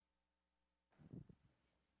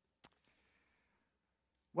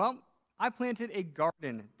Well, I planted a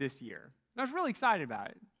garden this year. And I was really excited about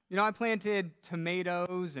it. I planted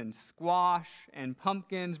tomatoes and squash and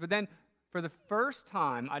pumpkins, but then for the first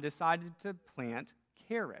time, I decided to plant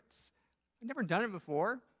carrots. I'd never done it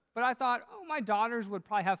before, but I thought, my daughters would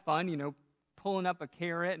probably have fun, pulling up a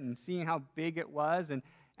carrot and seeing how big it was. And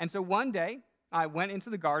so one day, I went into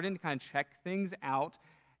the garden to kind of check things out,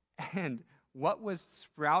 and what was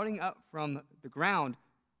sprouting up from the ground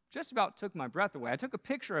just about took my breath away. I took a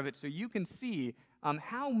picture of it so you can see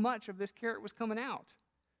how much of this carrot was coming out.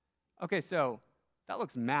 Okay, so that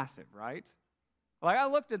looks massive, right? Like, I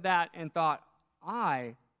looked at that and thought,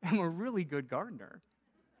 I am a really good gardener.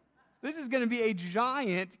 This is going to be a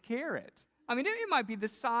giant carrot. I mean, it might be the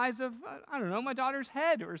size of, my daughter's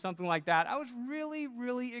head or something like that. I was really,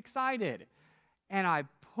 really excited. And I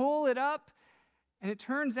pull it up, and it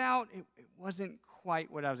turns out it wasn't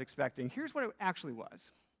quite what I was expecting. Here's what it actually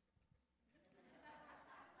was.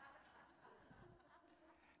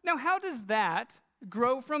 Now, how does that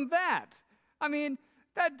grow from that? I mean,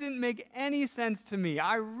 that didn't make any sense to me.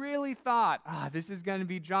 I really thought, this is going to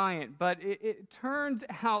be giant. But it turns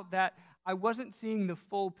out that I wasn't seeing the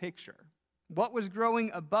full picture. What was growing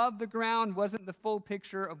above the ground wasn't the full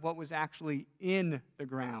picture of what was actually in the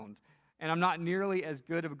ground. And I'm not nearly as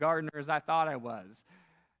good of a gardener as I thought I was.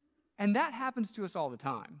 And that happens to us all the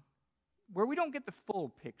time, where we don't get the full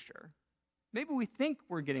picture. Maybe we think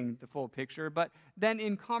we're getting the full picture, but then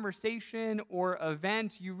in conversation or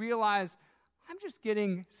event, you realize, I'm just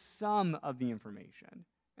getting some of the information,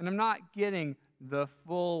 and I'm not getting the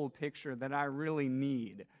full picture that I really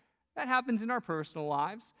need. That happens in our personal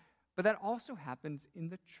lives, but that also happens in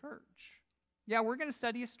the church. Yeah, we're going to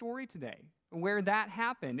study a story today where that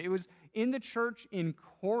happened. It was in the church in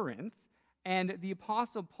Corinth, and the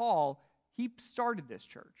Apostle Paul, he started this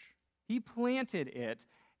church. He planted it,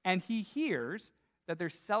 and he hears that they're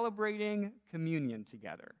celebrating communion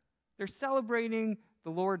together. They're celebrating the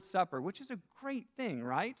Lord's Supper, which is a great thing,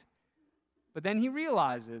 right? But then he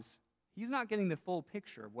realizes he's not getting the full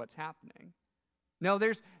picture of what's happening. No,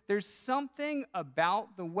 there's something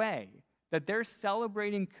about the way that they're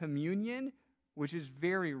celebrating communion which is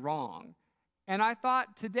very wrong. And I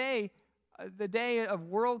thought today, the day of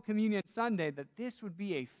World Communion Sunday, that this would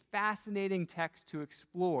be a fascinating text to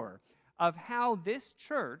explore of how this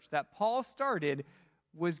church that Paul started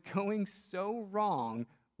was going so wrong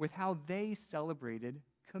with how they celebrated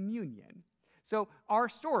communion. So our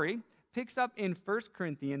story picks up in 1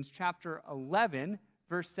 Corinthians chapter 11,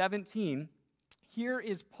 verse 17. Here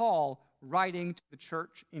is Paul writing to the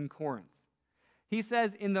church in Corinth. He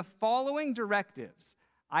says, "In the following directives,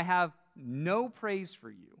 I have no praise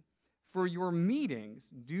for you, for your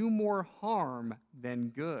meetings do more harm than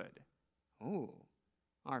good." Oh,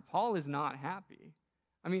 all right, Paul is not happy.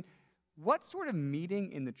 I mean, what sort of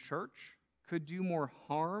meeting in the church could do more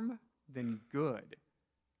harm than good?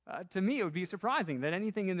 To me, it would be surprising that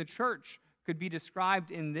anything in the church could be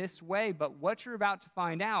described in this way, but what you're about to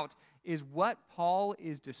find out is what Paul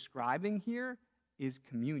is describing here is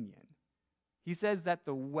communion. He says that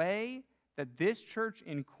the way that this church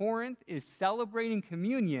in Corinth is celebrating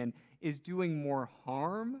communion is doing more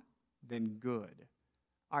harm than good.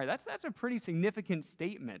 All right, that's a pretty significant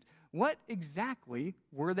statement. What exactly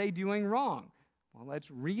were they doing wrong? Well, let's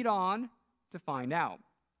read on to find out.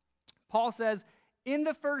 Paul says, "In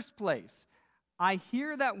the first place, I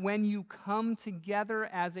hear that when you come together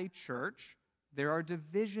as a church, there are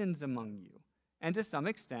divisions among you. And to some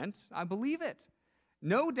extent, I believe it.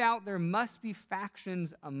 No doubt there must be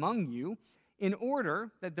factions among you, in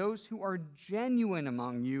order that those who are genuine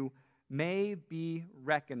among you may be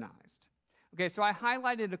recognized." Okay, so I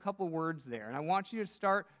highlighted a couple words there, and I want you to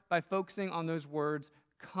start by focusing on those words,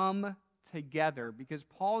 "come together," because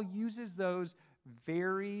Paul uses those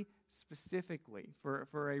very specifically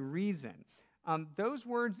for a reason. Those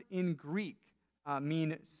words in Greek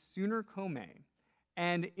mean sunerkome.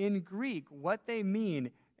 And in Greek, what they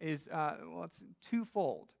mean is, it's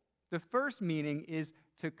twofold. The first meaning is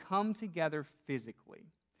to come together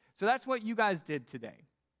physically. So that's what you guys did today.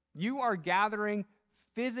 You are gathering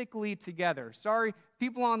physically together. Sorry,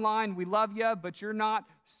 people online, we love you, but you're not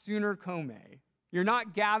sunerkome. You're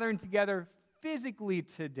not gathering together physically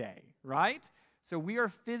today, right? So we are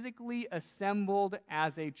physically assembled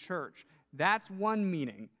as a church. That's one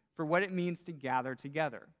meaning for what it means to gather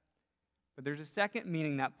together. But there's a second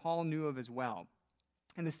meaning that Paul knew of as well.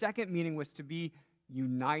 And the second meaning was to be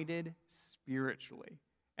united spiritually.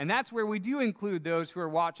 And that's where we do include those who are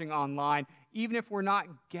watching online. Even if we're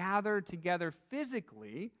not gathered together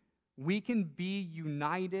physically, we can be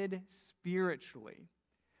united spiritually.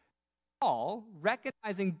 Paul,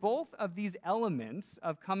 recognizing both of these elements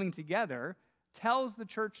of coming together, tells the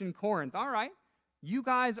church in Corinth, all right, you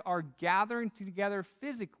guys are gathering together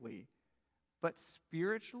physically, but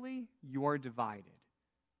spiritually, you are divided.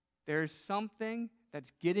 There's something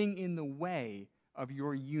that's getting in the way of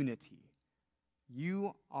your unity.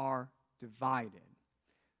 You are divided.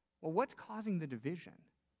 Well, what's causing the division?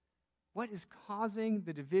 What is causing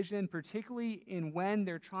the division, particularly in when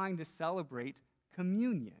they're trying to celebrate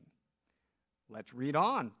communion? Let's read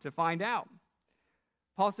on to find out.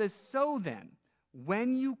 Paul says, so then,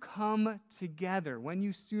 when you come together, when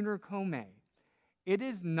you sunerchomai, it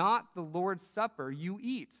is not the Lord's Supper you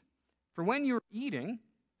eat. For when you're eating,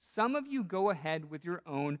 some of you go ahead with your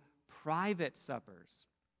own private suppers.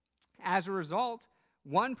 As a result,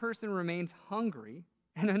 one person remains hungry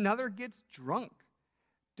and another gets drunk.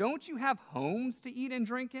 Don't you have homes to eat and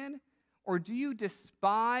drink in? Or do you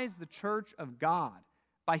despise the church of God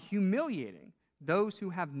by humiliating those who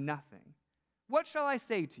have nothing? What shall I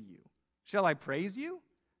say to you? Shall I praise you?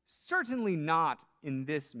 Certainly not in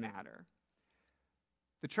this matter.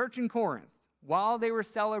 The church in Corinth, while they were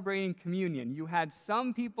celebrating communion, you had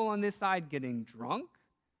some people on this side getting drunk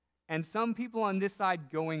and some people on this side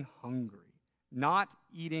going hungry, not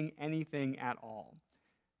eating anything at all.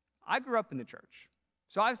 I grew up in the church,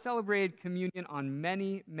 so I've celebrated communion on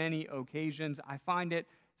many, many occasions. I find it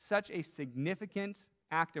such a significant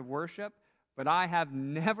act of worship, but I have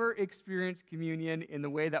never experienced communion in the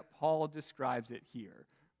way that Paul describes it here,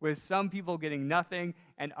 with some people getting nothing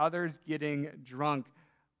and others getting drunk.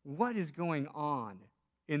 What is going on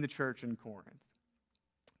in the church in Corinth?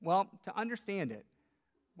 Well, to understand it,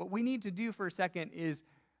 what we need to do for a second is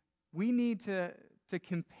we need to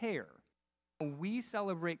compare how we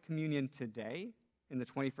celebrate communion today in the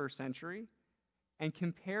 21st century and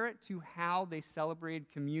compare it to how they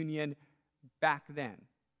celebrated communion back then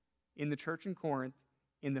in the church in Corinth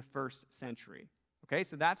in the first century. Okay,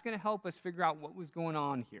 so that's going to help us figure out what was going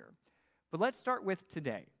on here. But let's start with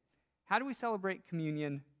today. How do we celebrate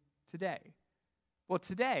communion today? Well,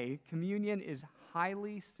 today, communion is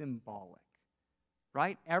highly symbolic,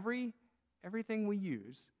 right? Everything we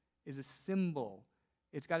use is a symbol.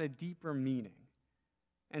 It's got a deeper meaning.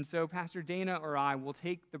 And so Pastor Dana or I will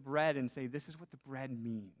take the bread and say, this is what the bread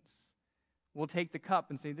means. We'll take the cup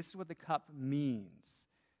and say, this is what the cup means.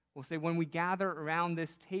 We'll say, when we gather around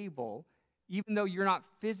this table, even though you're not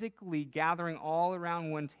physically gathering all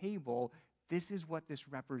around one table, this is what this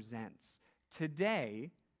represents.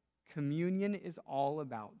 Today, communion is all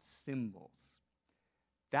about symbols.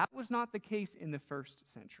 That was not the case in the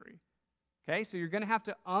first century. Okay, so you're going to have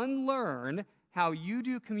to unlearn how you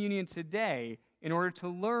do communion today in order to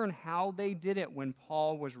learn how they did it when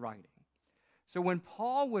Paul was writing. So when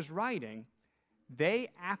Paul was writing, they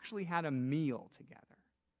actually had a meal together.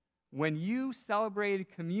 When you celebrated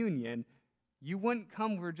communion, you wouldn't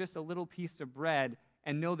come for just a little piece of bread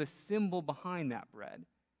and know the symbol behind that bread,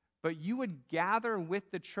 but you would gather with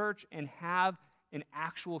the church and have an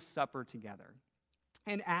actual supper together.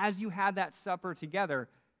 And as you had that supper together,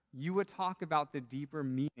 you would talk about the deeper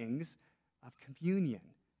meanings of communion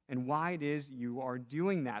and why it is you are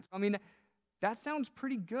doing that. I mean, that sounds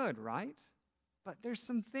pretty good, right? But there's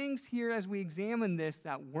some things here as we examine this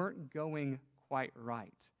that weren't going quite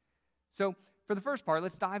right. So for the first part,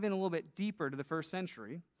 let's dive in a little bit deeper to the first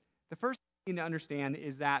century. The first thing to understand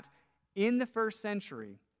is that in the first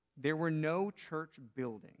century, there were no church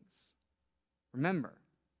buildings. Remember,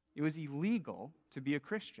 it was illegal to be a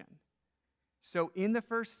Christian. So in the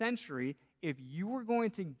first century, if you were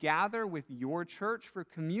going to gather with your church for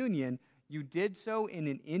communion, you did so in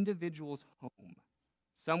an individual's home.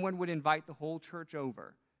 Someone would invite the whole church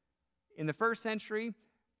over. In the first century,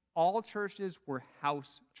 all churches were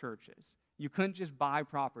house churches. You couldn't just buy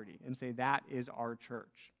property and say, that is our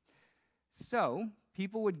church. So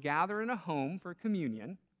people would gather in a home for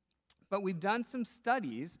communion, but we've done some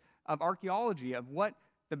studies of archaeology of what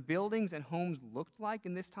the buildings and homes looked like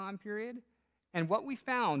in this time period. And what we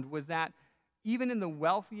found was that even in the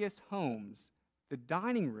wealthiest homes, the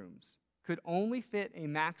dining rooms could only fit a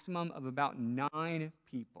maximum of about 9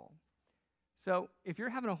 people. So if you're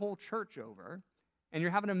having a whole church over and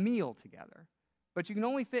you're having a meal together, but you can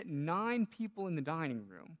only fit 9 people in the dining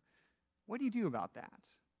room, what do you do about that?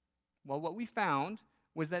 Well, what we found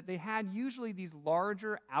was that they had usually these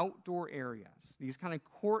larger outdoor areas, these kind of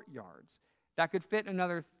courtyards, that could fit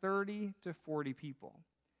another 30 to 40 people.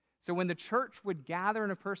 So when the church would gather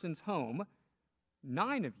in a person's home,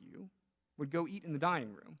 9 of you would go eat in the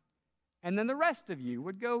dining room, and then the rest of you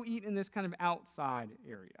would go eat in this kind of outside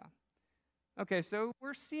area. Okay, so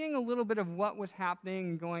we're seeing a little bit of what was happening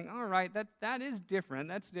and going, all right, that is different,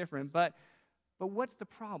 that's different, but what's the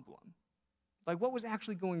problem? Like, what was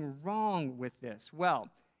actually going wrong with this? Well,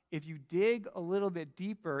 if you dig a little bit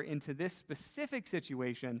deeper into this specific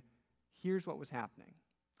situation, here's what was happening.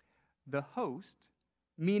 The host,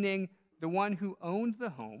 meaning the one who owned the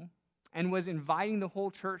home and was inviting the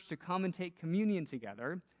whole church to come and take communion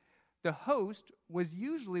together, the host was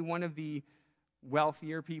usually one of the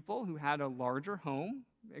wealthier people who had a larger home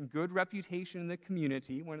and good reputation in the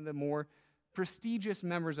community, one of the more prestigious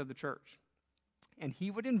members of the church. And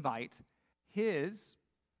he would invite his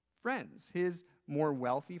friends, his more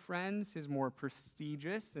wealthy friends, his more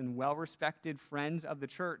prestigious and well-respected friends of the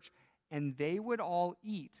church, and they would all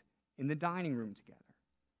eat in the dining room together.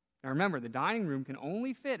 Now remember, the dining room can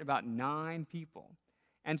only fit about 9 people.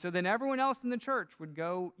 And so then everyone else in the church would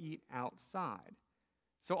go eat outside.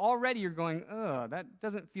 So already you're going, that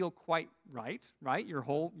doesn't feel quite right?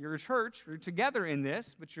 You're a church, you're together in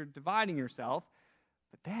this, but you're dividing yourself.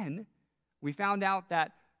 But then we found out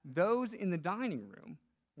that those in the dining room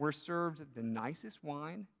were served the nicest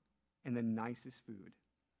wine and the nicest food.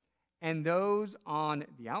 And those on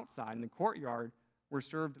the outside in the courtyard were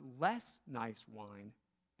served less nice wine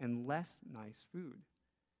and less nice food.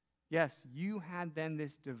 Yes, you had then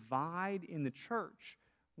this divide in the church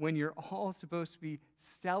when you're all supposed to be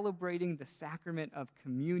celebrating the sacrament of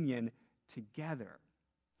communion together.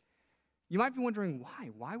 You might be wondering why.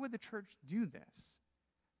 Why would the church do this?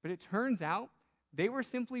 But it turns out they were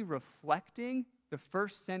simply reflecting the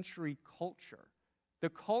first century culture. The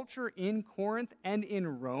culture in Corinth and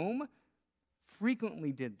in Rome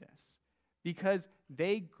frequently did this because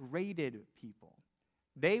they graded people.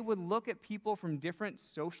 They would look at people from different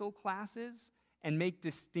social classes and make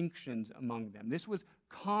distinctions among them. This was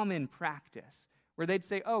common practice, where they'd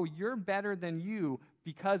say, oh, you're better than you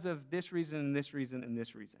because of this reason and this reason and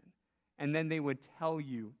this reason. And then they would tell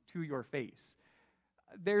you to your face.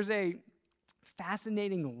 There's a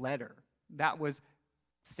fascinating letter that was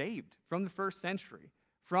saved from the first century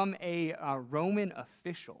from a Roman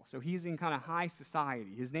official. So he's in kind of high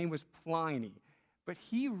society. His name was Pliny. But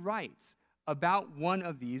he writes about one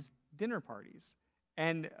of these dinner parties.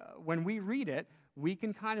 And when we read it, we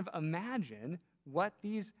can kind of imagine what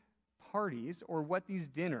these parties or what these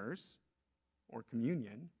dinners or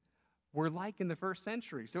communion were like in the first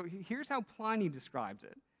century. So here's how Pliny describes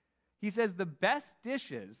it. He says, the best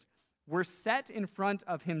dishes were set in front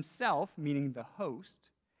of himself, meaning the host,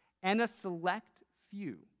 and a select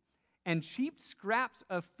few, and cheap scraps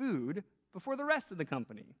of food before the rest of the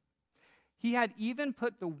company. He had even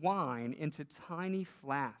put the wine into tiny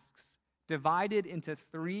flasks, divided into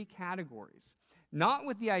 3 categories, not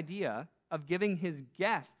with the idea of giving his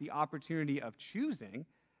guests the opportunity of choosing,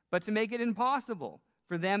 but to make it impossible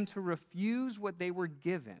for them to refuse what they were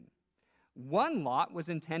given. One lot was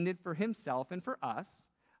intended for himself and for us,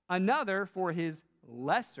 another for his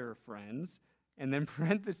lesser friends, and then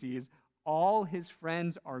parentheses, all his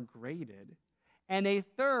friends are graded, and a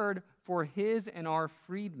third for his and our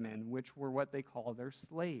freedmen, which were what they call their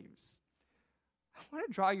slaves. I want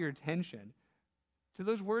to draw your attention to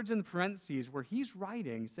those words in the parentheses where he's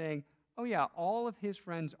writing, saying, oh yeah, all of his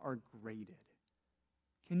friends are graded.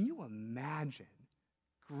 Can you imagine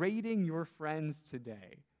grading your friends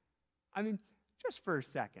today? I mean, just for a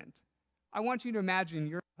second, I want you to imagine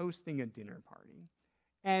you're hosting a dinner party,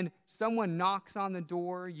 and someone knocks on the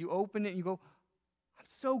door, you open it, and you go, I'm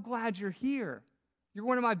so glad you're here. You're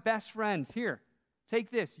one of my best friends. Here,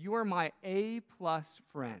 take this. You are my A-plus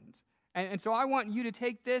friend. And so I want you to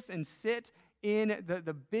take this and sit in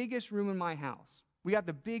the biggest room in my house. We got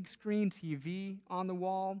the big screen TV on the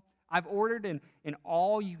wall. I've ordered an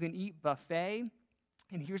all-you-can-eat buffet,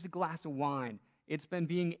 and here's a glass of wine. It's been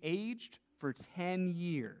being aged for 10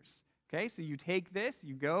 years. Okay, so you take this,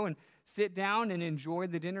 you go and sit down and enjoy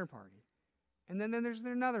the dinner party. And then there's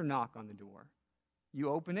another knock on the door. You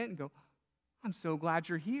open it and go, I'm so glad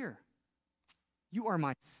you're here. You are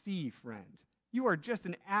my C friend. You are just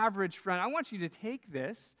an average friend. I want you to take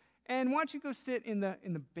this, and why don't you go sit in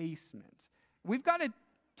the basement? We've got a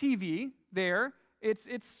TV there. It's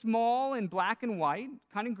small and black and white,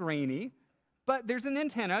 kind of grainy, but there's an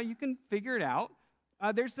antenna. You can figure it out.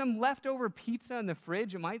 There's some leftover pizza in the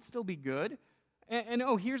fridge. It might still be good. And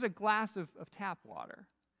oh, here's a glass of tap water.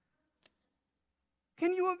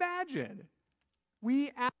 Can you imagine?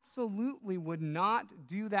 We absolutely would not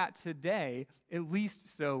do that today, at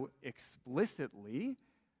least so explicitly.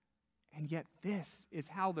 And yet this is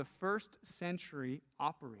how the first century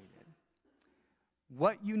operated.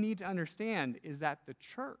 What you need to understand is that the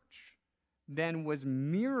church then was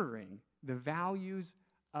mirroring the values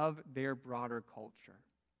of their broader culture,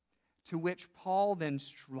 to which Paul then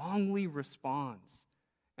strongly responds.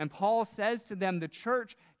 And Paul says to them, the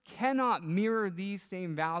church cannot mirror these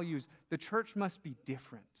same values. The church must be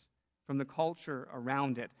different from the culture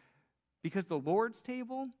around it, because the Lord's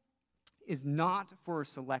table is not for a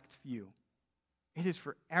select few. It is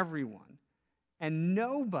for everyone. And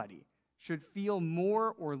nobody should feel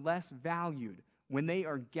more or less valued when they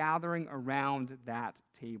are gathering around that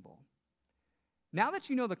table. Now that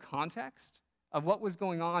you know the context of what was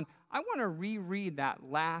going on, I want to reread that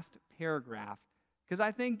last paragraph because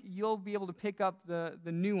I think you'll be able to pick up the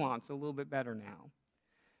nuance a little bit better now.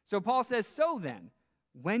 So Paul says, so then,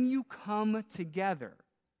 when you come together,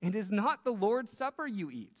 it is not the Lord's Supper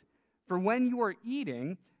you eat. For when you are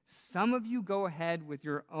eating, some of you go ahead with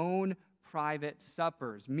your own private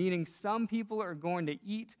suppers, meaning some people are going to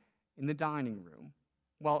eat in the dining room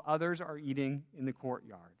while others are eating in the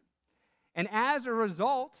courtyard. And as a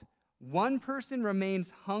result, one person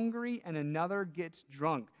remains hungry and another gets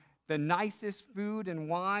drunk. The nicest food and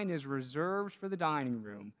wine is reserved for the dining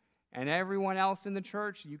room, and everyone else in the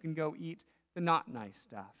church, you can go eat the not nice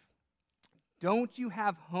stuff. Don't you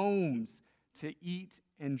have homes to eat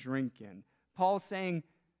and drink in? Paul's saying,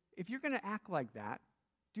 if you're going to act like that,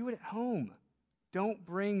 do it at home. Don't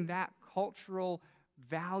bring that cultural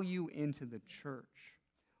value into the church.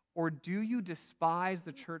 Or do you despise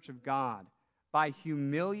the church of God by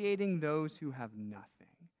humiliating those who have nothing?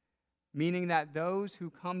 Meaning that those who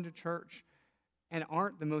come to church and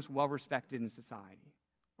aren't the most well-respected in society,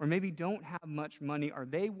 or maybe don't have much money, are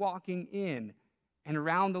they walking in and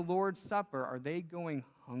around the Lord's Supper, are they going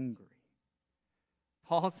hungry?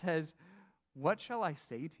 Paul says, what shall I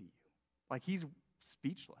say to you? Like he's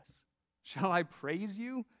speechless. Shall I praise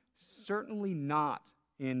you? Certainly not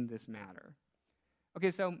in this matter.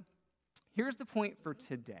 Okay, so here's the point for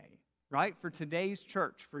today, right? For today's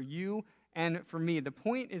church, for you and for me. The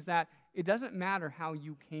point is that it doesn't matter how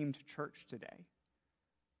you came to church today.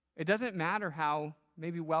 It doesn't matter how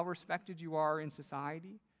maybe well-respected you are in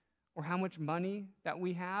society or how much money that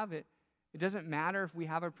we have. It doesn't matter if we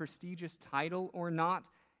have a prestigious title or not,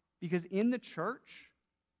 because in the church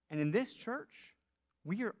and in this church,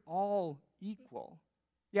 we are all equal.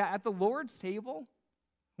 Yeah, at the Lord's table,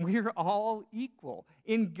 we are all equal.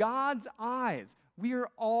 In God's eyes, we are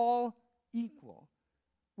all equal,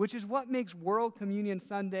 which is what makes World Communion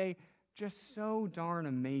Sunday just so darn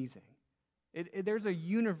amazing. There's a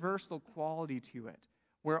universal quality to it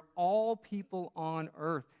where all people on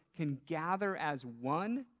earth can gather as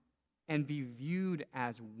one and be viewed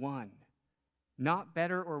as one. Not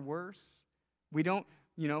better or worse. We don't,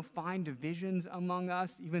 find divisions among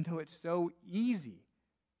us, even though it's so easy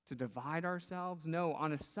to divide ourselves. No,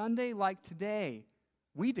 on a Sunday like today,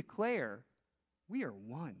 we declare we are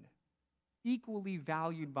one, equally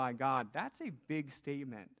valued by God. That's a big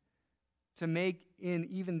statement to make in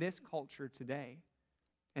even this culture today.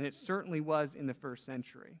 And it certainly was in the first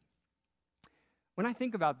century. When I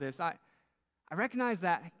think about this, I recognize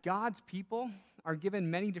that God's people are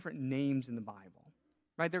given many different names in the Bible,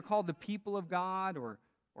 right? They're called the people of God or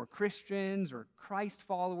Christians or Christ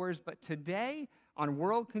followers. But today, on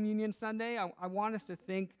World Communion Sunday, I want us to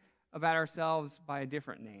think about ourselves by a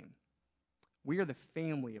different name. We are the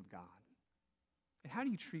family of God. And how do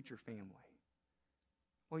you treat your family?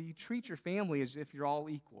 Well, you treat your family as if you're all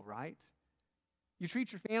equal, right? You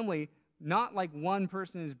treat your family not like one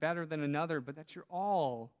person is better than another, but that you're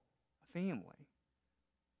all a family.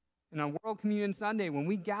 And on World Communion Sunday, when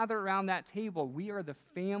we gather around that table, we are the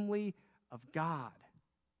family of God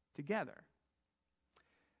together.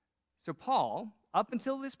 So Paul, up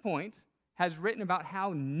until this point, has written about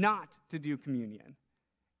how not to do communion.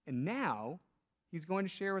 And now he's going to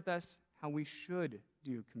share with us how we should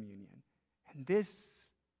do communion. And this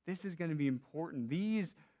is going to be important.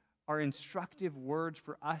 These are instructive words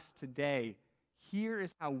for us today. Here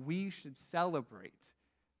is how we should celebrate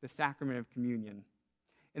the sacrament of communion.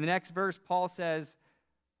 In the next verse, Paul says,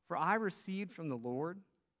 "For I received from the Lord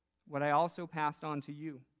what I also passed on to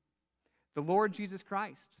you. The Lord Jesus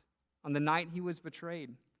Christ, on the night he was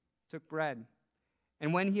betrayed, took bread,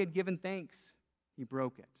 and when he had given thanks, he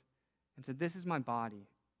broke it, and said, 'This is my body,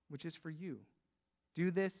 which is for you.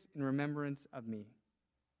 Do this in remembrance of me.'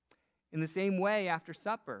 In the same way, after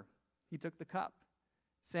supper, he took the cup,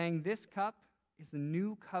 saying, 'This cup is the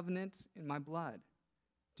new covenant in my blood.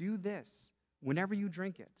 Do this whenever you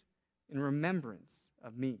drink it in remembrance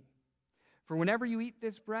of me. For whenever you eat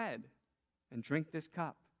this bread and drink this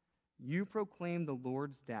cup, you proclaim the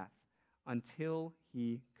Lord's death until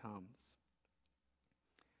he comes.'"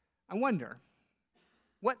 I wonder,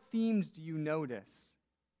 what themes do you notice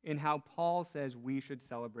in how Paul says we should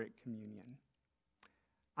celebrate communion.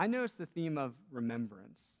 I notice the theme of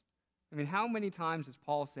remembrance. I mean, how many times does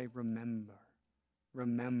Paul say, remember,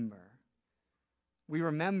 remember? We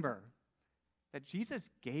remember that Jesus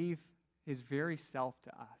gave his very self to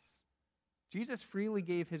us. Jesus freely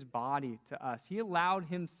gave his body to us. He allowed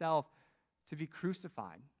himself to be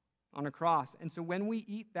crucified on a cross. And so when we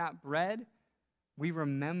eat that bread, we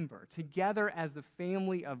remember together as the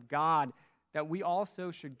family of God that we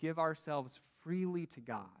also should give ourselves freely to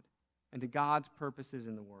God and to God's purposes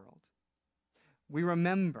in the world. We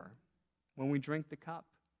remember when we drink the cup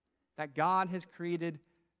that God has created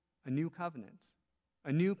a new covenant,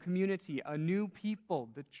 a new community, a new people,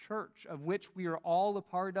 the church of which we are all a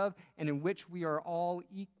part of and in which we are all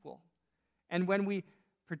equal. And when we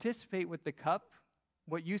participate with the cup,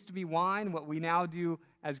 what used to be wine, what we now do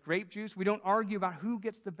as grape juice, we don't argue about who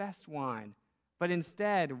gets the best wine, but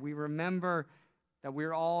instead we remember that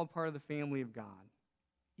we're all part of the family of God,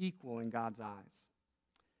 equal in God's eyes.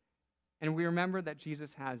 And we remember that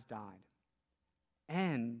Jesus has died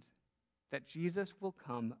and that Jesus will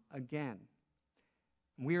come again.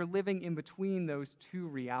 We are living in between those two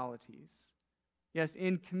realities. Yes,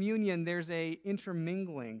 in communion, there's an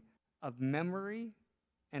intermingling of memory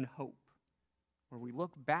and hope, where we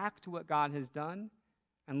look back to what God has done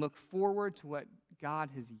and look forward to what God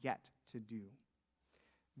has yet to do.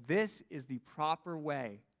 This is the proper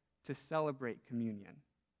way to celebrate communion.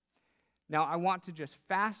 Now, I want to just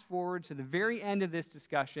fast forward to the very end of this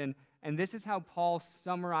discussion, and this is how Paul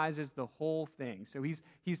summarizes the whole thing. So he's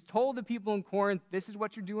told the people in Corinth, this is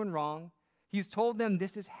what you're doing wrong. He's told them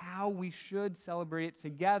this is how we should celebrate it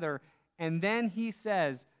together. And then he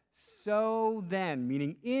says, so then,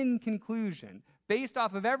 meaning in conclusion, based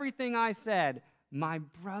off of everything I said, my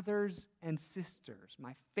brothers and sisters,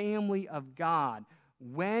 my family of God,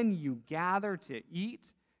 when you gather to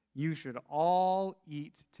eat, you should all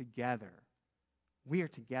eat together. We are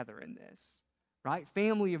together in this, right?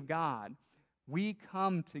 Family of God, we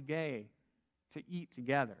come today to eat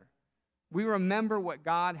together. We remember what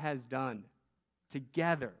God has done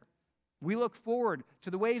together. We look forward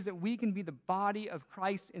to the ways that we can be the body of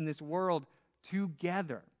Christ in this world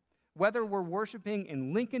together. Whether we're worshiping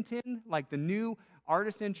in Lincolnton, like the new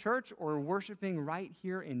Artisan Church, or worshiping right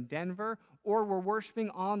here in Denver, or we're worshiping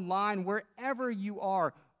online, wherever you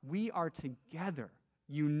are, we are together,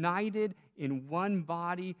 united in one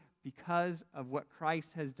body because of what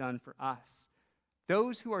Christ has done for us.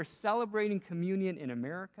 Those who are celebrating communion in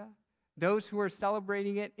America, those who are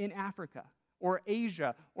celebrating it in Africa or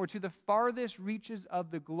Asia or to the farthest reaches of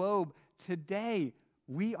the globe, today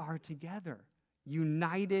we are together,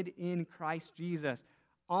 united in Christ Jesus.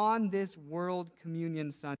 On this World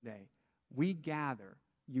Communion Sunday, we gather,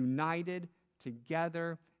 united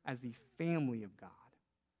together as the family of God.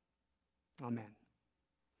 Amen.